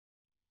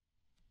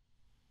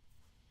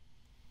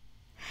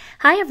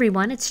Hi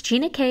everyone, it's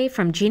Gina K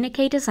from Gina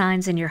K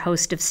Designs and your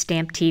host of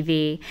Stamp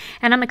TV,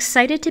 and I'm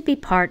excited to be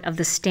part of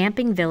the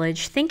Stamping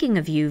Village Thinking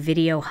of You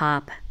video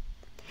hop.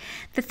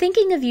 The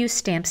Thinking of You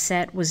stamp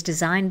set was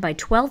designed by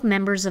 12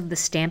 members of the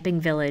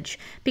Stamping Village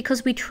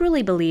because we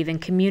truly believe in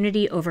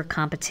community over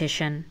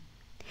competition.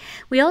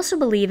 We also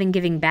believe in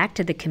giving back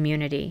to the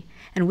community,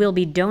 and we'll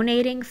be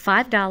donating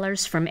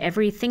 $5 from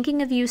every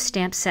Thinking of You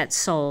stamp set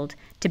sold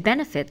to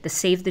benefit the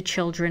Save the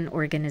Children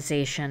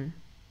organization.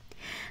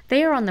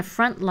 They are on the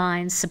front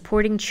lines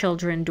supporting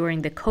children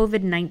during the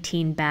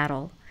COVID-19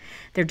 battle.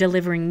 They're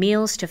delivering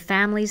meals to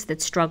families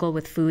that struggle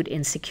with food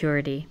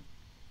insecurity.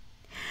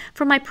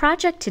 For my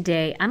project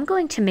today, I'm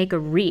going to make a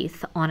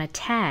wreath on a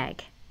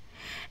tag.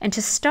 And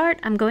to start,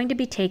 I'm going to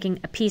be taking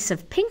a piece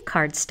of pink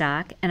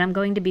cardstock and I'm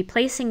going to be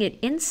placing it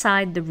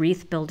inside the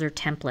Wreath Builder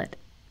template.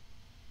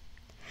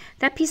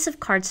 That piece of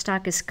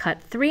cardstock is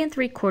cut 3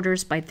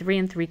 3/4 by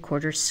 3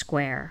 3/4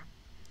 square.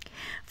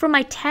 For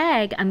my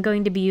tag, I'm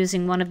going to be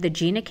using one of the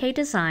Gina K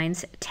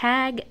Designs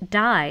tag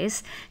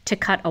dies to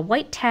cut a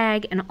white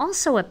tag and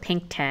also a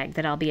pink tag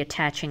that I'll be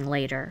attaching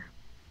later.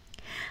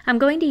 I'm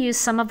going to use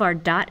some of our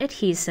dot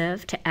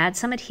adhesive to add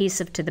some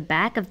adhesive to the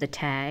back of the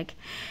tag,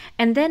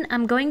 and then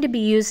I'm going to be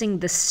using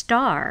the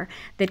star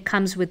that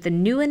comes with the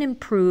new and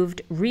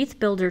improved Wreath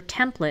Builder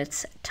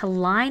Templates to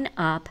line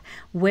up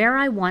where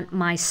I want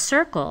my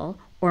circle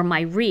or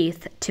my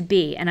wreath to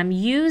be. And I'm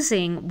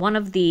using one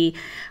of the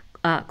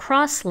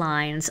cross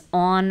lines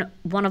on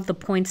one of the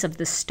points of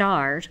the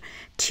star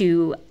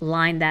to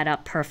line that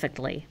up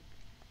perfectly.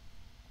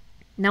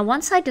 Now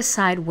once I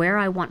decide where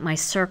I want my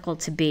circle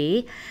to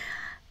be,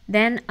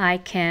 then I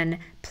can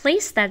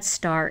place that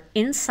star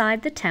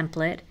inside the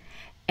template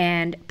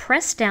and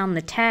press down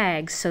the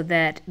tag so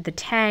that the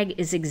tag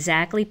is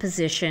exactly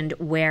positioned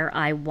where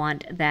I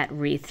want that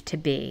wreath to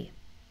be.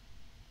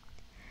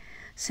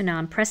 So now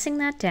I'm pressing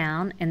that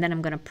down, and then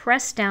I'm going to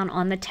press down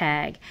on the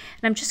tag,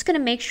 and I'm just going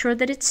to make sure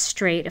that it's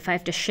straight. If I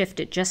have to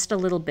shift it just a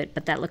little bit,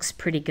 but that looks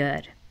pretty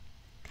good.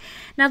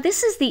 Now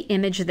this is the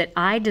image that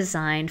I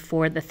designed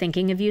for the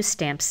Thinking of You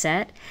stamp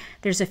set.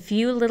 There's a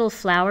few little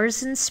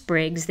flowers and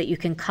sprigs that you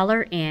can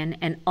color in,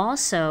 and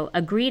also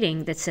a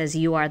greeting that says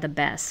 "You are the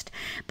best."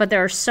 But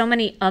there are so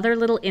many other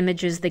little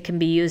images that can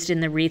be used in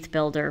the Wreath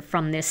Builder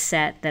from this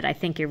set that I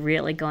think you're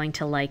really going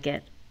to like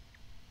it.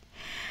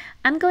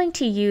 I'm going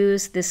to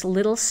use this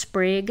little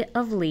sprig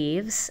of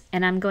leaves,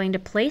 and I'm going to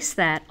place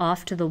that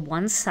off to the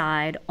one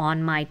side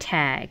on my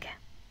tag.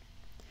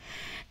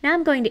 Now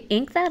I'm going to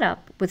ink that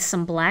up with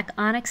some black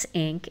onyx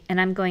ink,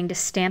 and I'm going to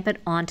stamp it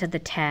onto the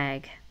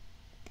tag.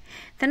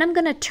 Then I'm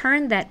going to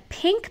turn that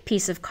pink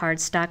piece of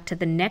cardstock to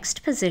the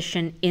next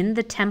position in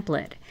the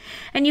template.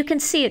 And you can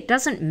see it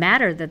doesn't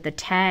matter that the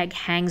tag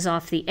hangs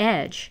off the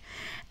edge.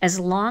 As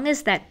long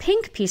as that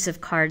pink piece of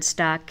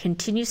cardstock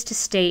continues to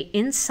stay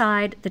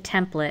inside the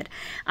template,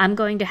 I'm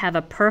going to have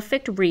a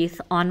perfect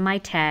wreath on my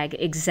tag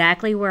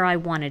exactly where I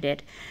wanted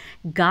it,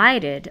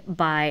 guided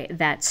by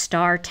that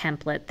star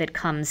template that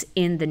comes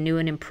in the new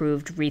and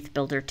improved Wreath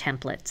Builder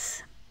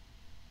templates.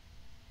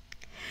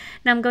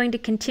 Now I'm going to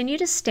continue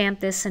to stamp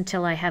this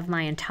until I have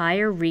my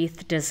entire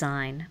wreath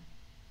design.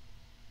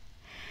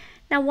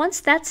 Now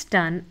once that's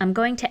done, I'm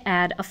going to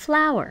add a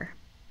flower.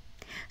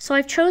 So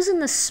I've chosen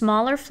the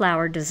smaller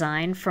flower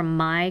design from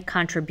my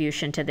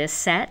contribution to this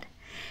set,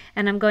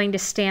 and I'm going to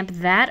stamp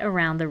that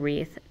around the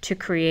wreath to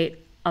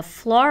create a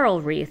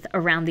floral wreath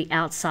around the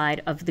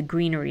outside of the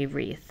greenery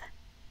wreath.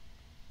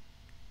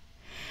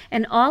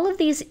 And all of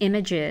these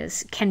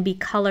images can be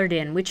colored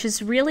in, which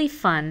is really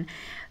fun.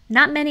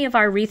 Not many of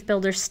our Wreath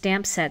Builder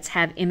stamp sets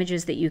have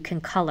images that you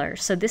can color,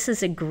 so this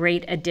is a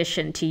great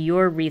addition to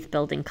your wreath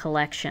building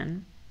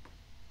collection.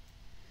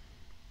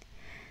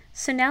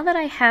 So now that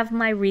I have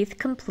my wreath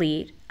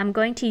complete, I'm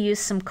going to use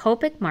some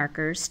Copic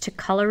markers to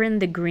color in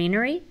the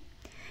greenery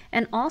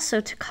and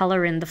also to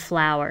color in the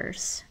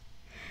flowers.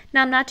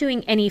 Now I'm not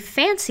doing any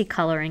fancy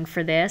coloring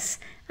for this,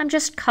 I'm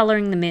just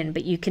coloring them in,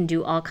 but you can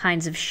do all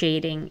kinds of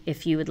shading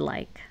if you would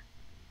like.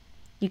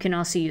 You can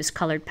also use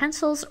colored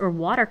pencils or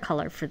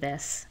watercolor for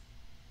this.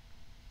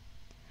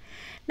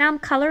 Now I'm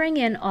coloring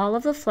in all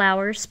of the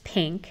flowers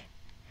pink,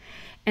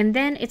 and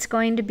then it's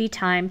going to be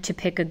time to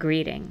pick a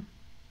greeting.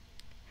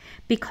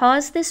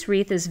 Because this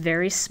wreath is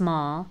very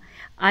small,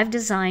 I've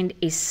designed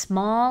a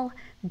small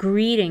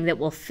greeting that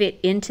will fit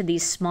into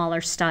these smaller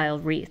style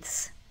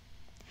wreaths.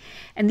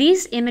 And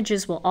these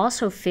images will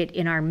also fit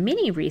in our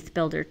mini Wreath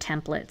Builder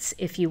templates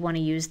if you want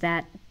to use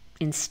that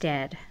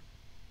instead.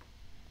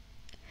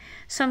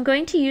 So I'm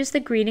going to use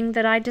the greeting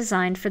that I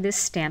designed for this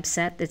stamp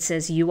set that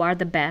says "You are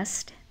the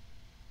best."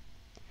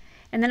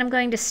 And then I'm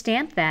going to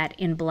stamp that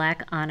in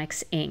black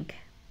onyx ink.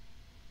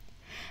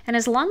 And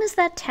as long as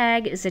that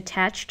tag is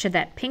attached to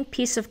that pink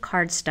piece of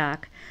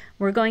cardstock,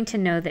 we're going to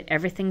know that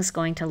everything's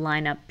going to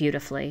line up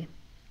beautifully.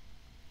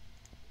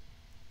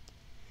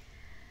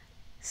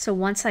 So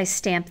once I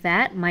stamp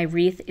that, my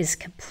wreath is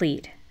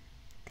complete.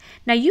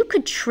 Now you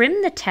could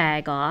trim the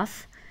tag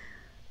off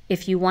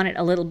if you want it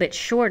a little bit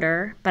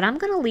shorter, but I'm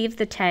going to leave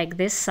the tag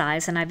this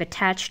size, and I've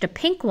attached a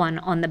pink one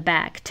on the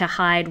back to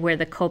hide where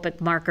the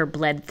Copic marker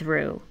bled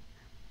through.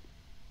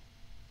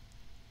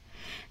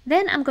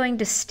 Then I'm going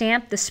to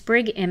stamp the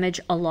sprig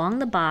image along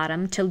the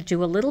bottom to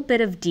do a little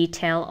bit of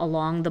detail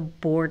along the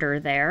border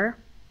there.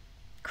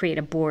 Create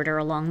a border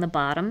along the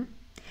bottom.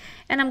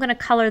 And I'm going to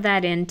color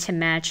that in to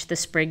match the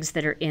sprigs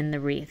that are in the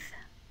wreath.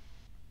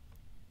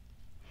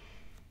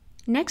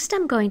 Next,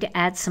 I'm going to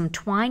add some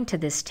twine to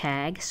this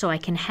tag so I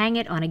can hang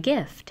it on a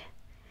gift.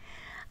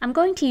 I'm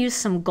going to use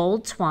some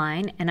gold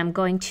twine, and I'm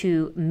going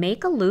to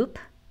make a loop,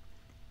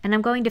 and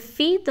I'm going to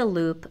feed the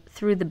loop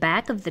through the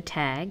back of the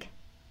tag.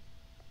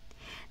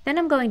 Then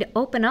I'm going to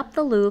open up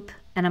the loop,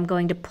 and I'm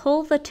going to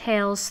pull the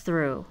tails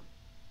through.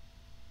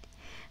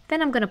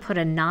 Then I'm going to put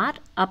a knot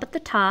up at the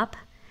top,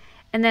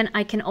 and then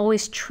I can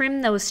always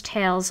trim those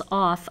tails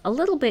off a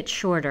little bit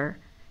shorter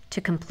to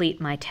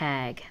complete my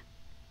tag.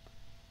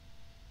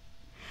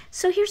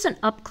 So here's an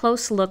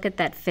up-close look at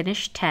that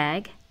finished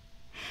tag.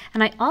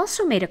 And I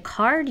also made a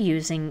card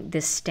using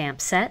this stamp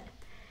set,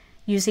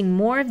 using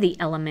more of the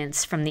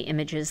elements from the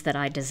images that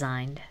I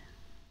designed.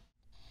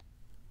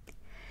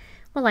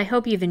 Well, I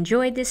hope you've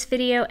enjoyed this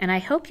video, and I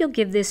hope you'll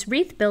give this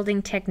wreath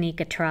building technique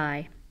a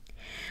try.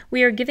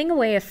 We are giving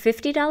away a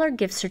 $50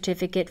 gift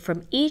certificate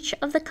from each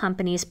of the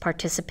companies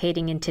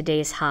participating in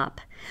today's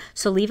hop.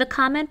 So leave a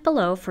comment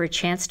below for a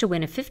chance to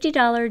win a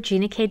 $50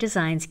 Gina K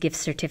Designs gift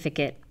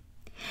certificate.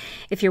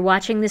 If you're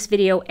watching this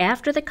video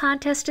after the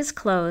contest is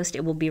closed,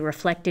 it will be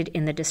reflected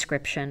in the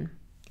description.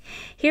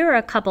 Here are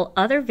a couple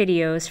other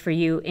videos for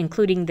you,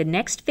 including the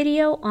next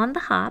video on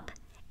the hop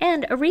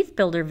and a wreath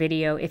builder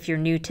video if you're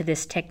new to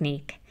this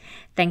technique.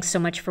 Thanks so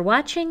much for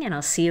watching, and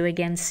I'll see you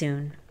again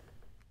soon.